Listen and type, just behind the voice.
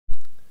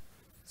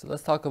So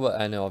let's talk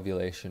about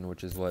anovulation,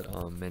 which is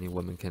what many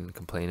women can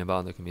complain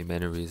about. There can be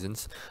many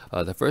reasons.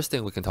 The first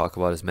thing we can talk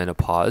about is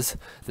menopause.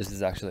 This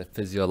is actually a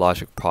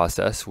physiologic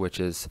process which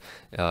is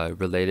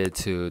related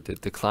to the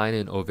decline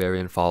in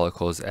ovarian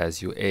follicles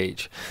as you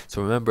age.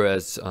 So remember,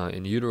 as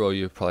in utero,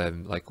 you probably have,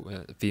 like,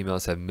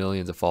 females have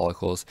millions of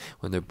follicles.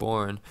 When they're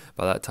born,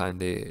 by that time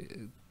they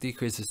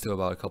decreases to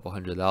about a couple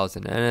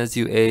 100,000, and as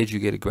you age, you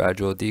get a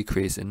gradual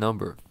decrease in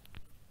number.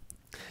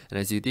 And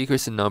as you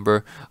decrease in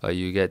number,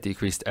 you get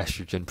decreased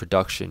estrogen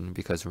production,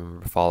 because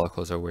remember,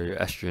 follicles are where your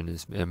estrogen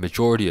is, a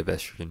majority of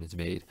estrogen is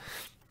made.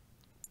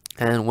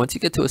 And once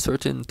you get to a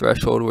certain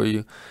threshold where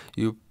you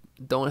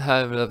don't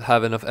have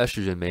enough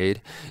estrogen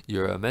made,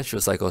 your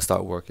menstrual cycle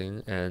start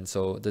working. And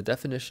so the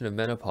definition of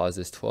menopause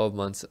is 12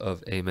 months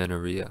of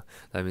amenorrhea.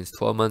 That means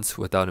 12 months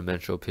without a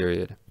menstrual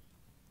period.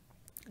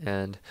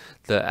 And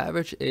the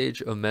average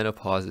age of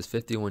menopause is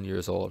 51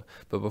 years old.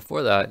 But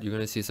before that, you're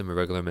going to see some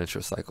irregular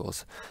menstrual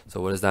cycles.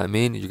 So what does that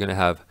mean? You're going to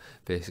have,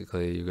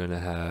 basically, you're going to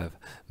have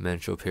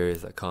menstrual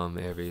periods that come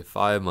every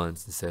 5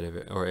 months instead of,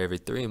 or every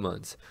 3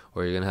 months.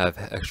 Or you're going to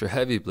have extra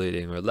heavy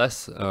bleeding or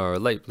less, or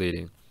light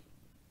bleeding.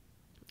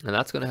 And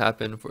that's going to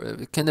happen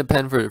it can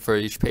depend for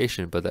each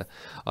patient, but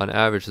on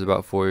average, it's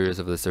about 4 years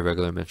of this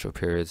irregular menstrual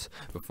periods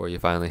before you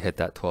finally hit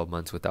that 12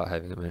 months without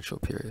having a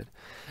menstrual period.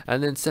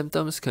 And then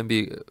symptoms can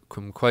be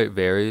quite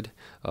varied.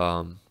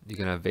 You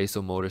can have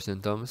vasomotor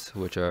symptoms,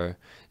 which are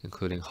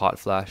including hot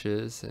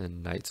flashes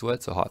and night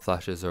sweats. So hot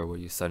flashes are where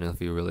you suddenly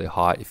feel really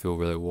hot, you feel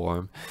really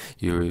warm,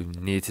 you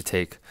need to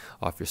take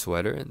off your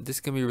sweater, and this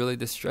can be really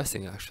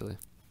distressing, actually.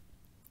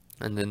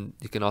 And then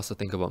you can also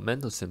think about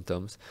mental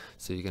symptoms.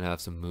 So you can have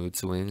some mood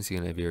swings, you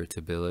can have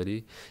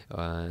irritability,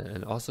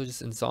 and also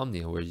just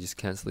insomnia, where you just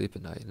can't sleep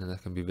at night. And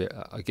that can be,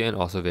 again,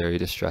 also very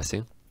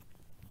distressing.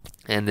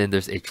 And then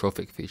there's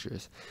atrophic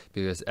features,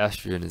 because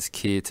estrogen is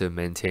key to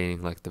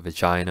maintaining, like, the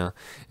vagina.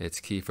 It's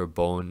key for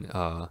bone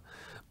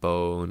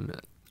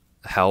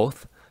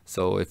health.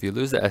 So if you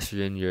lose the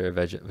estrogen, your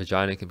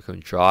vagina can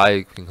become dry,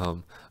 it can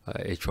become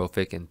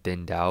atrophic and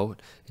thinned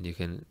out, and you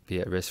can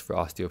be at risk for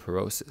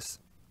osteoporosis.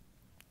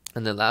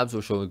 And the labs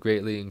will show a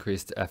greatly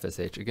increased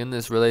FSH. Again,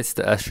 this relates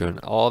to estrogen.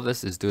 All of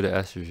this is due to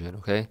estrogen,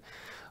 okay?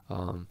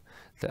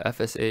 The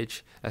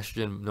FSH,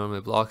 estrogen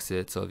normally blocks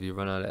it, so if you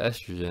run out of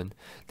estrogen,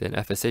 then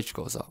FSH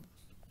goes up.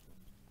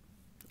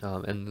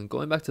 And then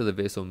going back to the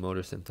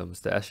vasomotor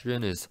symptoms, the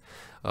estrogen is,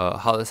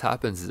 how this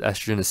happens is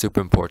estrogen is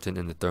super important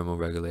in the thermal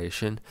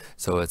regulation.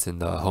 So it's in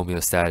the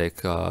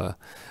homeostatic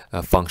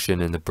function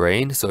in the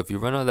brain. So if you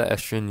run out of the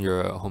estrogen,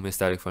 your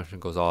homeostatic function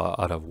goes all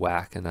out of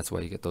whack, and that's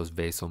why you get those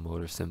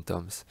vasomotor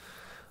symptoms.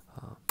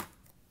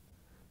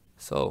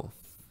 So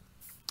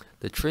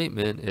the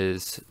treatment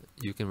is,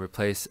 you can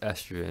replace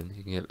estrogen.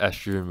 You can give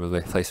estrogen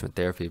replacement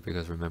therapy,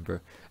 because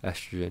remember,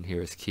 estrogen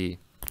here is key.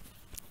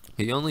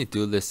 You only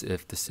do this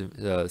if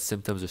the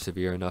symptoms are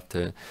severe enough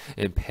to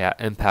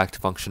impact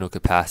functional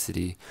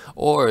capacity,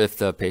 or if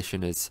the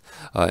patient is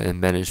in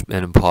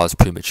menopause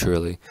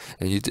prematurely.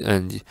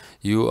 And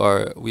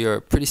we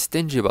are pretty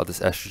stingy about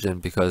this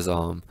estrogen, because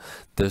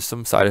there's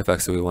some side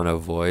effects that we want to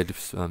avoid,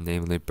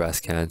 namely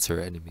breast cancer,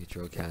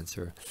 endometrial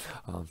cancer,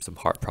 some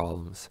heart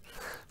problems.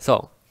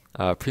 So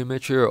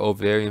premature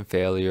ovarian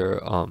failure,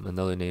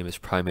 another name is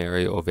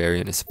primary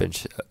ovarian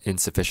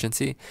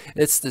insufficiency.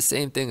 It's the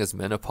same thing as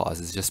menopause.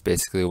 It's just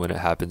basically when it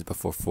happens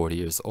before 40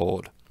 years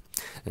old.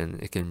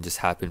 And it can just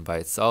happen by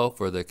itself,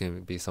 or there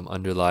can be some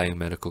underlying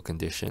medical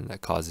condition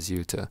that causes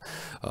you to,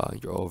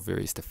 your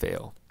ovaries to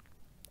fail.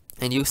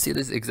 And you see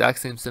this exact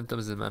same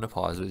symptoms in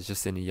menopause, but it's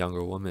just in a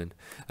younger woman.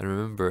 And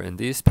remember, in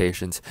these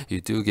patients, you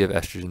do give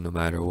estrogen no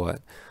matter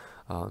what.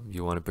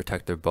 You want to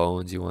protect their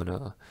bones, you want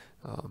to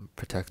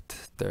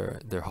protect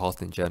their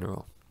health in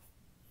general.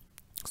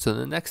 So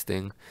the next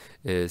thing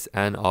is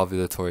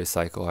anovulatory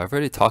cycle. I've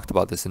already talked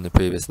about this in the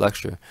previous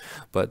lecture,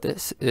 but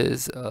this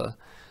is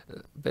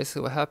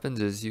basically what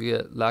happens is you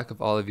get lack of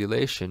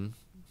ovulation,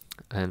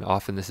 and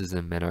often this is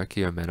in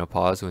menarche or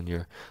menopause, when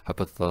your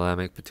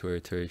hypothalamic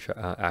pituitary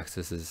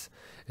axis is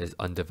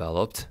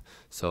undeveloped.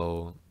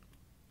 So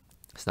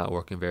it's not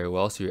working very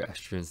well, so your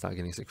estrogen is not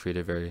getting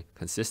secreted very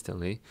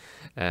consistently,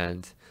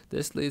 and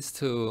this leads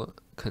to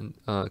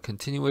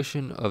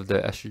continuation of the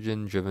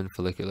estrogen-driven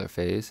follicular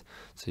phase.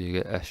 So you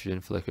get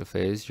estrogen follicular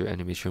phase, your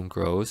endometrium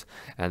grows,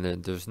 and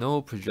then there's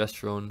no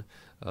progesterone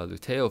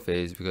luteal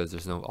phase, because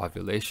there's no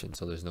ovulation,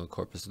 so there's no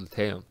corpus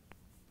luteum.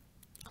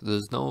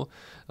 There's no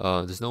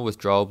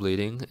withdrawal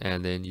bleeding,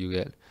 and then you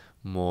get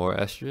more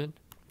estrogen.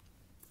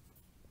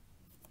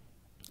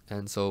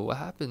 And so what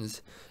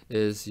happens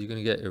is you're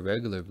going to get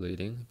irregular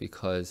bleeding,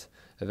 because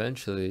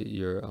eventually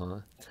your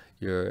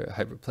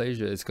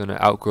hyperplasia is going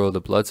to outgrow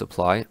the blood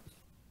supply.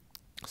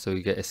 So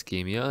you get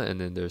ischemia, and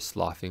then there's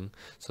sloughing,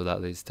 so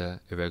that leads to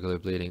irregular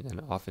bleeding,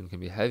 and often can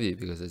be heavy,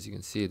 because as you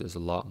can see, there's a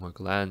lot more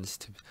glands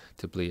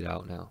to bleed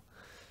out now.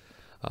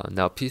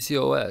 Now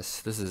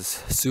PCOS, this is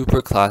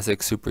super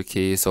classic, super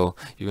key, so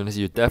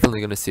you're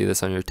definitely gonna see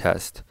this on your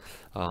test.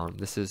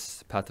 This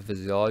is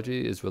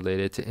pathophysiology is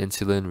related to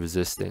insulin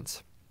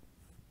resistance.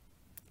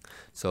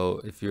 So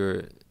if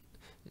you're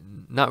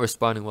not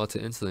responding well to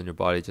insulin, your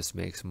body just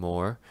makes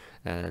more,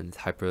 and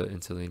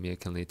hyperinsulinemia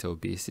can lead to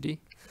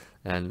obesity,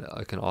 and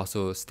it can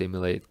also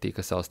stimulate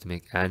theca cells to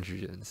make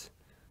androgens.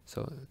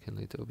 So it can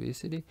lead to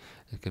obesity.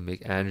 It can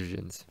make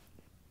androgens.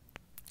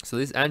 So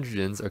these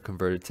androgens are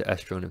converted to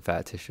estrogen in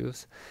fat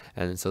tissues,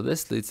 and so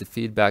this leads to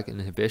feedback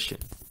inhibition.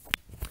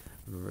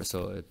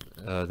 So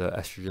the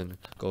estrogen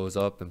goes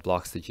up and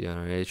blocks the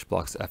GnRH,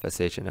 blocks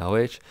FSH and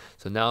LH.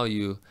 So now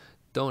you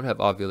don't have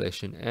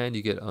ovulation and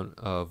you get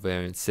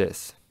ovarian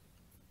cysts.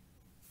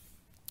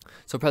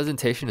 So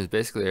presentation is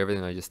basically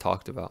everything I just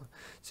talked about.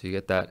 So you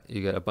get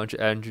a bunch of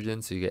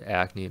androgens, so you get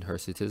acne and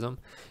hirsutism.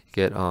 You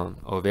get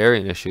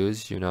ovarian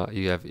issues, you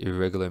have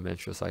irregular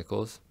menstrual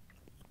cycles,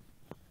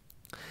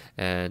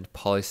 and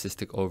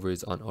polycystic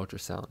ovaries on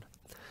ultrasound.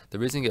 The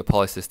reason you get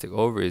polycystic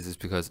ovaries is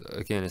because,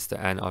 again, it's the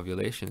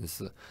anovulation.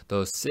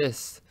 Those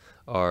cysts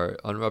are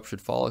unruptured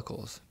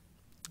follicles.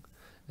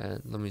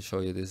 And let me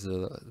show you, this is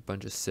a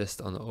bunch of cysts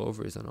on the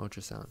ovaries on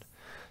ultrasound.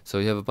 So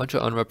you have a bunch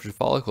of unruptured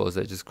follicles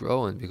that just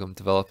grow and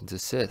develop into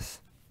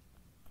cysts.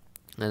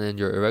 And then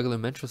your irregular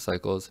menstrual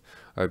cycles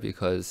are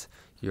because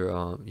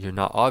you're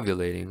not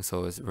ovulating,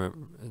 so it's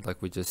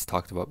like we just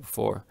talked about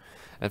before.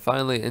 And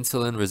finally,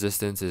 insulin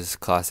resistance is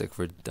classic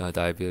for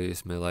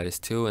diabetes mellitus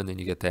 2, and then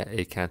you get that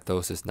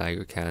acanthosis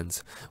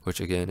nigricans, which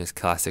again is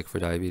classic for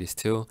diabetes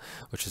 2,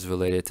 which is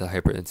related to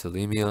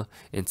hyperinsulinemia,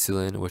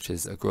 insulin, which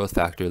is a growth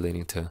factor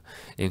leading to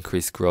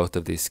increased growth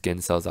of these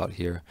skin cells out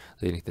here,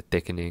 leading to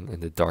thickening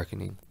and the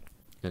darkening.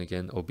 And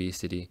again,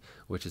 obesity,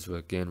 which is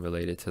again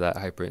related to that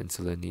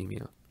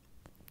hyperinsulinemia.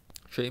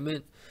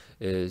 Treatment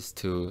is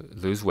to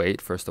lose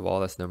weight, first of all.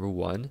 That's number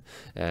one.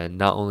 And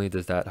not only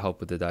does that help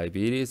with the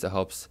diabetes, it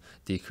helps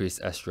decrease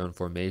estrogen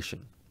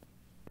formation.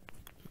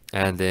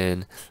 And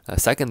then a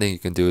second thing you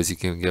can do is you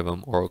can give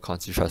them oral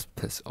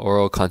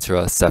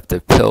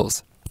contraceptive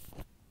pills.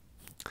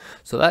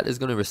 So that is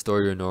going to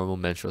restore your normal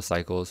menstrual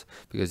cycles,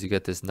 because you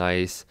get this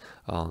nice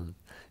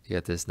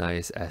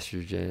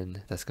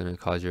estrogen that's going to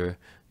cause your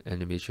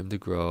endometrium to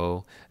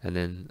grow, and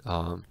then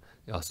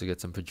you also get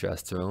some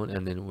progesterone,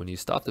 and then when you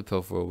stop the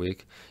pill for a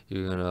week,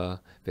 you're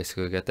gonna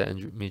basically get that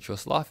endometrial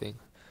sloughing.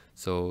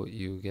 So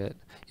you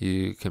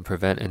can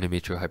prevent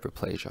endometrial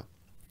hyperplasia.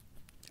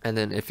 And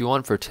then if you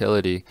want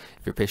fertility,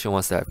 if your patient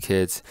wants to have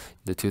kids,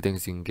 the two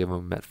things you can give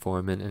them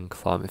metformin and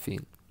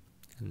clomiphene,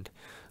 and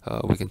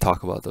we can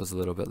talk about those a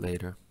little bit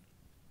later.